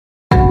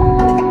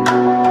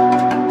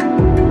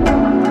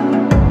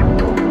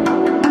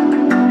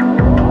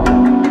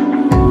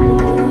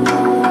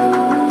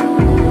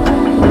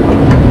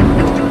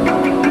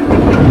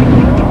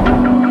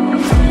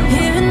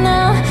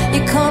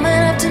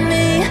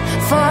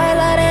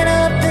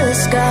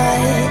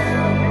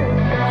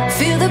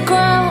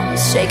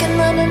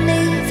shaking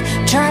underneath,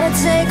 trying to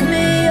take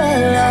me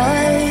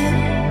alive.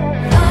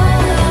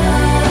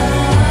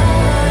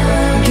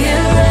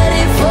 Get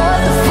ready for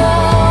the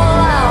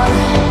fallout.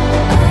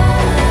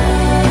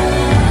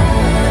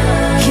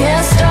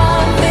 Can't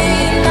stop me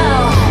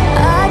now.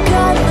 I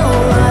got no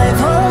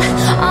rival.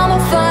 I'ma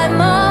find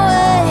my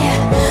way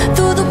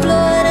through the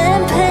blood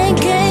and pain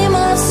game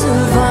of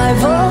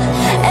survival.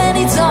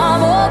 Any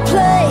time or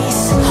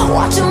place,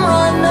 watch 'em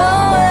run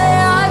away.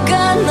 I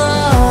got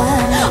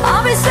none.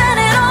 I'll be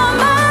standing on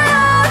my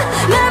own,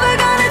 never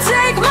gonna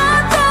take my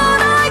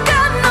throne. I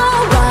got no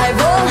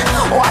rival.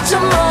 Watch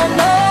 'em run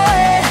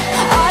away.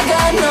 I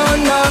got no,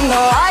 no,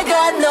 no. I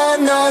got no,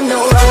 no, no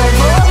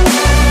rival.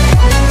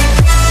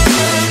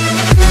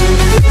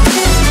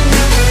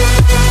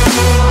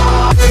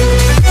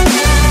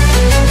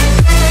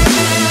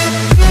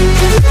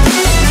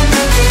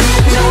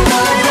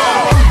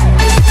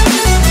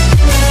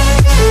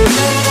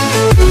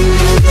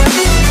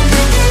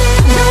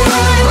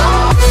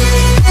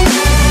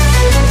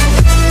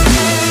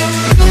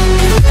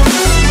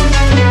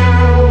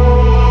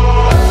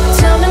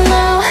 Tell me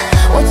now,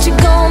 what you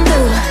gon' do?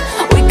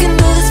 We can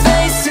do this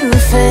face to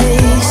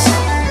face.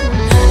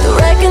 The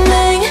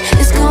reckoning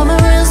is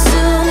coming real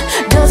soon.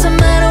 Doesn't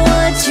matter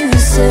what you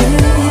say.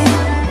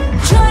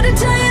 Try to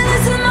tell you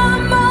this is my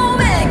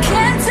moment.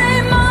 Can't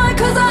take mine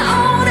 'cause I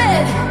own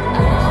it.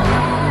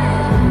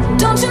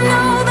 Don't you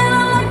know that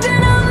I'm locked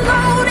and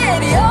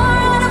unloaded? You're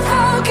out of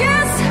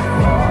focus.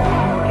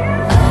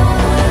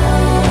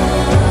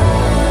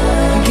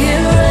 Get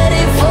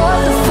ready for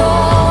the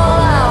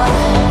fallout.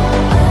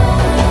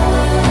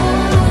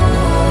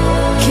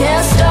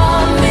 Can't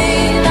stop me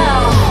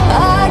now.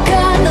 I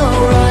got no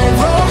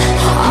rival.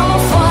 I'ma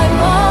find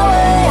my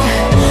way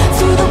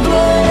through the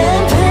blood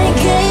and pain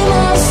game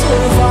of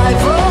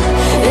survival.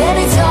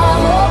 Any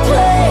time or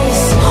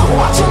place,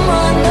 watch 'em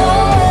run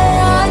away.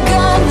 I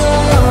got no.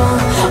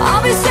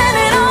 I'll be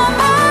standing on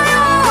my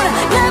own,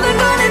 never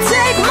gonna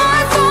take my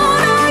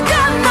phone. I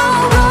got no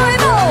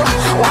rival.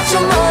 Watch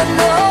 'em run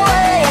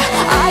away.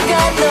 I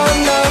got no,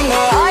 no, no.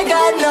 I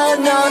got no,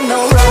 no, no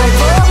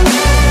rival.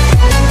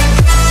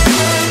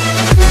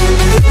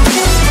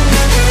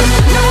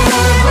 No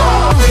rival.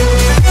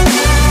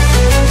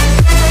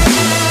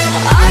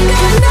 I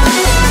got no,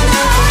 no,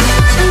 no,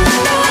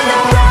 no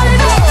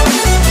rival.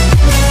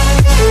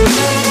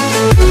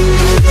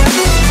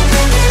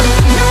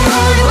 No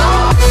rival.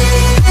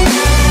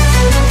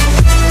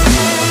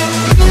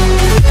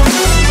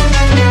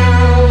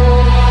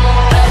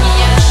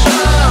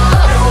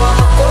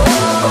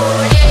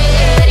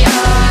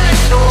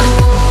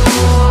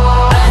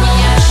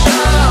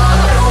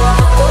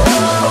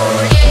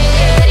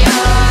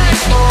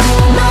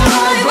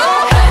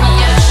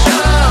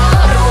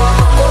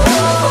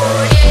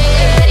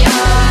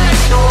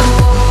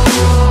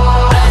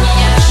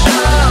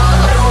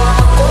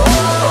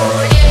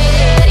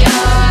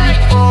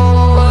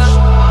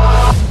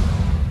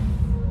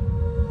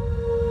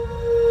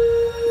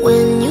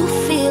 When you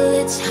feel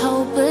it's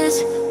hopeless,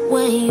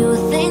 when you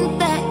think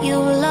that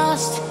you've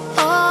lost,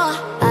 oh,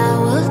 I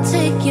will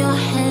take your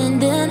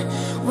hand and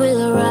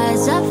we'll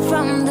rise up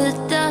from the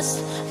dust.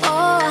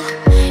 Oh,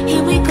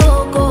 here we go,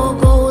 go,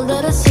 go,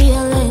 let us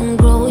heal and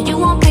grow. You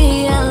won't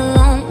be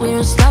alone, we're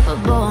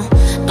unstoppable.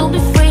 Don't be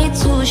afraid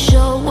to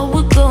show what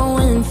we're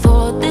going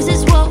for. This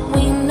is what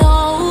we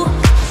know.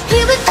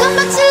 Here we come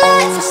back to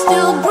life, we're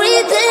still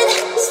breathing.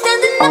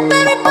 Standing up,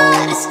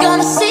 everybody's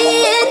gonna see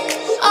it.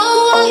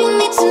 Oh, all you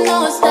need to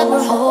know is that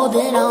we're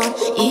holding on.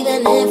 Even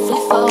if we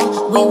fall,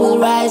 we will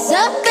rise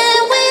up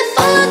and we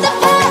follow the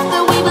path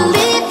that we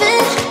believe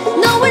in.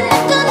 No, we're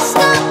not gonna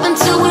stop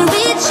until we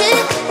reach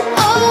it.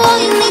 Oh, all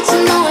you need to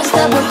know is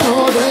that we're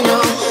holding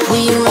on.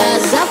 We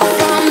rise up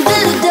from the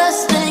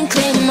dust and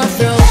clean my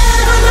throat.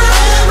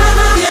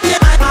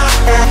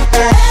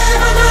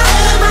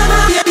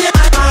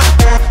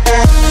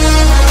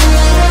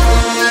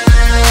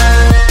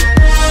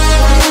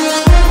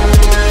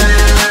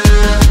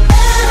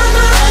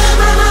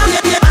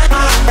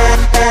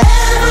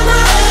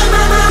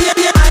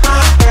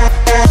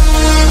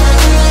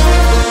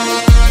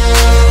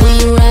 We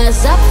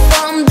rise up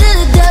from the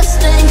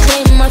dust and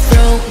clean my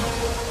throat.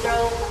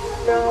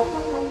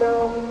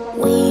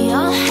 We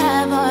all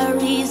have our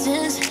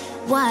reasons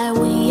why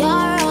we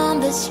are on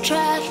this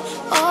track.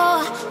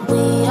 Oh,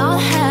 we all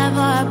have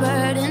our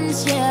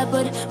burdens, yeah,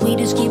 but we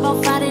just keep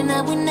on fighting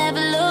and we never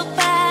look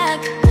back.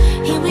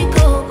 Here we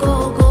go,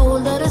 go, go,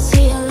 let us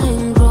heal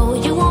and grow.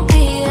 You won't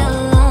be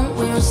alone,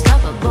 we're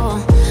unstoppable.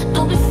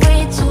 Don't be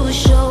afraid to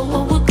show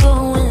what we're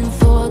going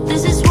for.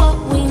 This is what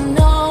we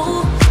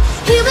know.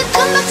 Here we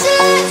come back to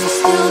life, we're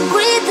still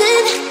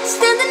breathing.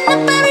 Standing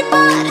up,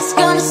 everybody's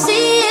gonna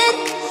see it.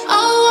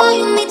 Oh, all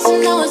you need to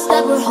know is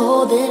that we're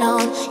holding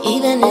on.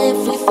 Even if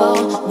we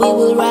fall, we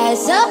will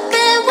rise up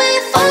and we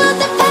follow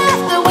the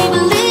path that we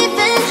believe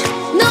in.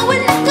 No,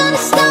 we're not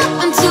gonna stop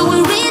until we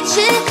reach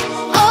it.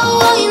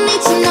 Oh, all you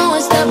need to know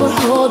is that we're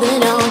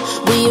holding on.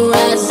 We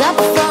rise up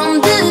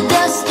from the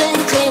dust and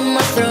clear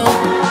my throat.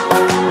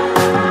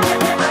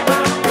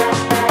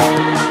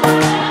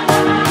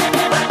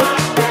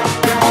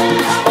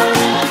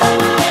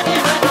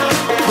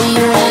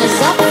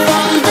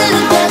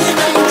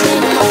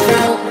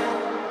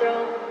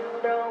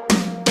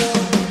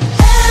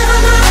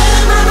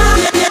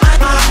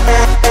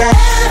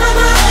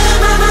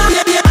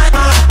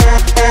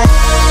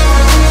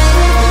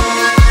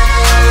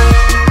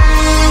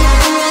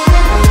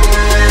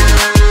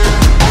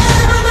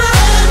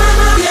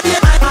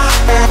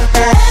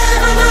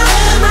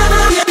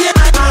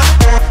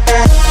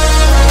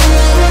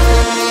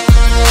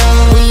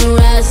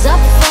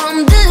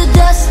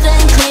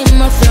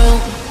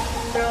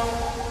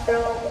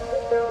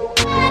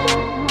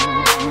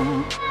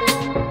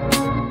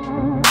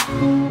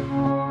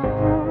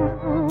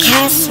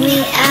 cast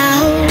me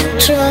out,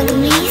 drug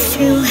me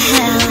through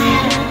hell.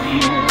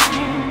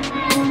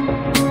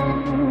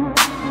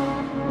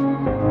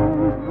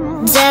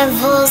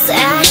 Devil's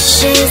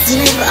ashes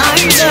live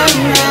under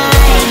my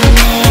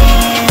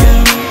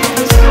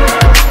nails.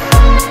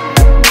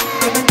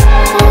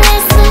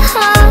 Where's the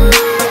hope?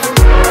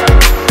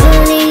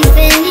 Believe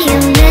in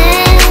humanity.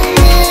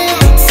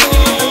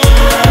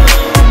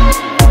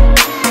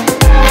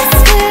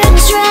 Ask for a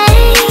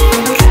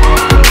drink.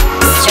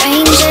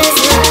 Strangers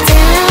look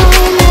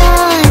down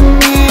on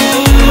me.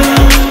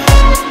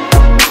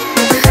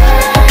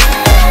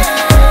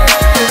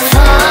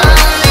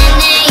 Fallen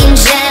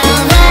angel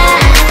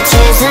that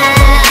is I.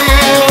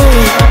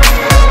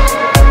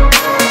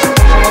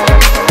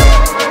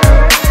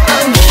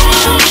 I'll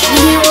give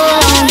you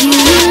all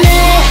you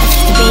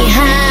left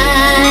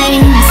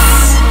behind.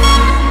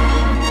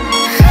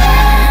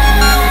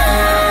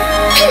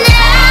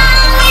 Now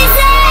is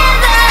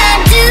ever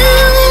do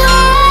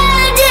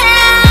or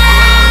die.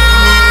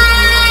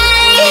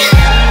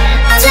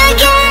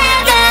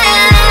 Together,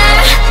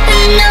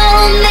 no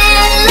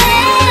man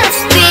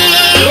left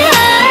behind.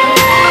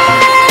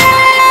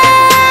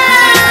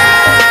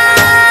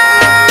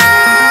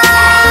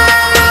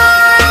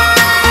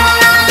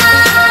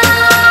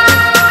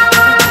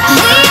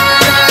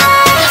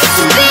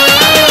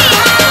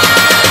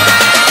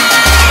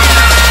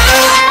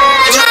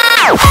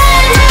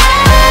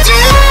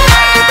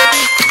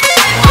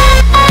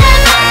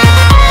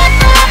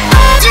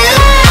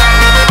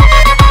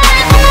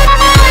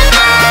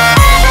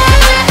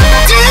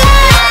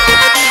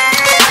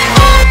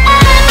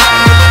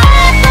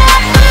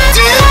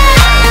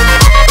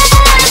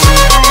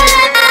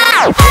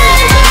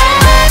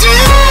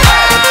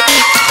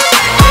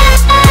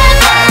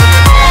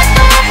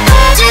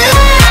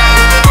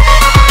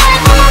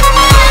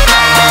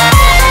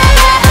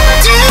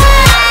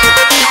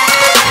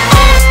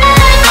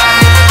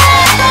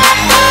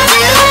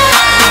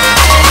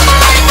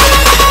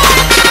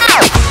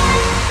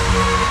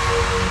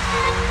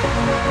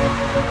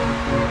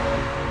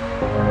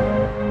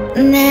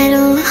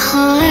 Metal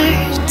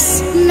hearts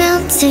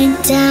melted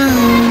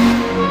down.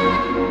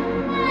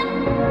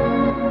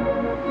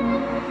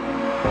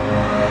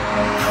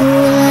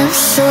 Pool of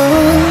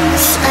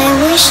souls I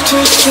wish to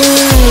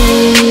drown.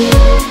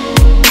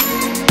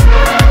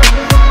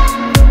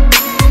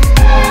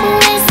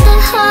 Where's the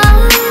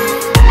hope?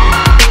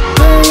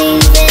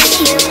 Believe in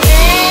humanity.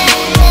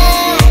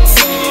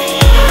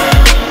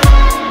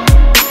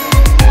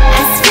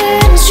 Ask for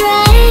a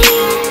drink.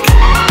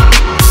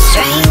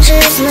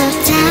 Strangers look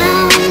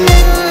down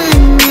on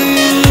me.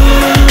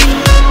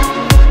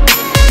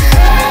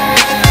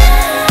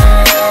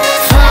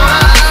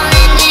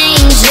 Fallen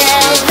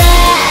angel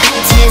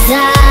that is I.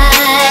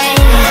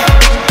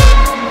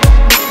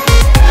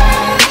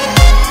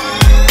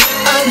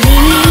 I'll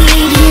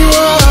lead you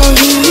all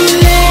you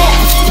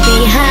left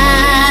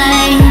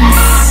behind.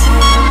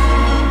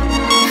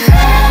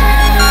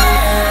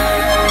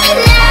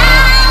 Now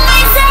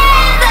is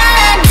ever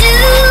do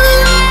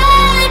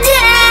or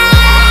die.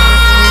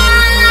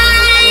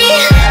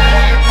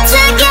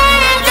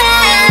 Together,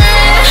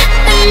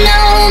 no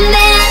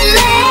man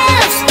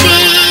left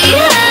behind.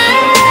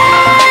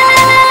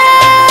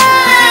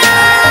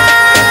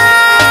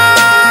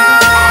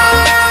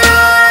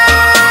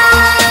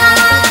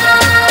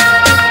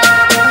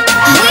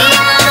 We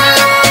must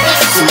be.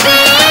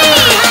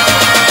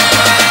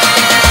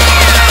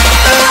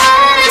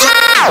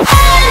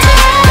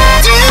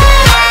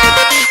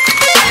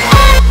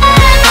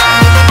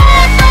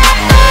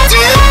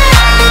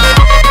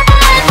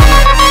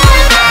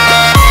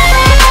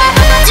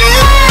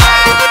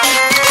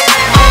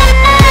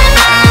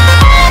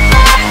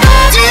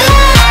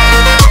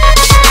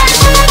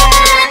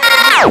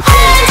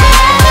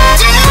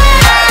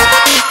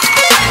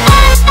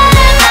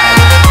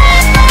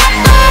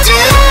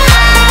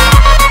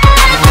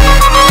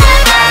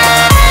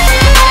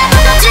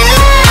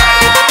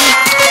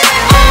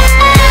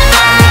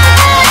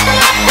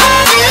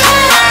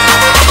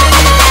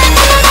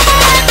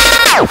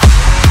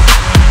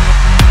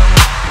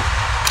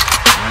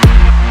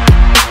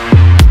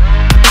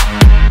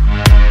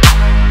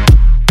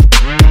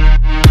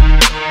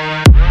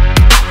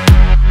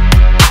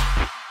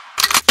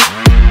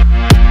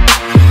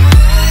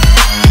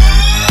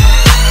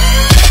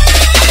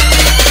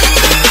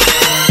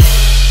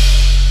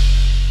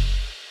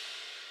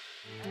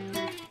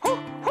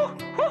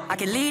 I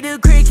can leave the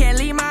crib, can't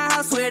leave my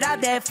house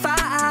without that fire.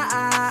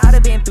 I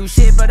done been through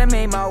shit, but I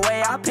made my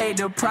way, I paid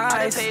the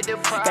price.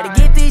 Gotta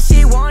get this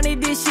shit,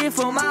 wanted this shit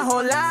for my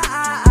whole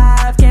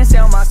life. Can't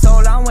sell my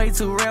soul, I'm way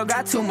too real,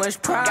 got too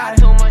much pride.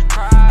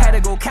 Had to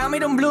go count me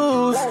them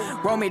blues,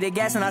 roll me the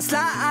gas and I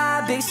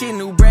slide. Big shit,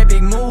 new bread,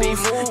 big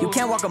moves. You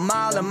can't walk a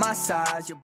mile on my size.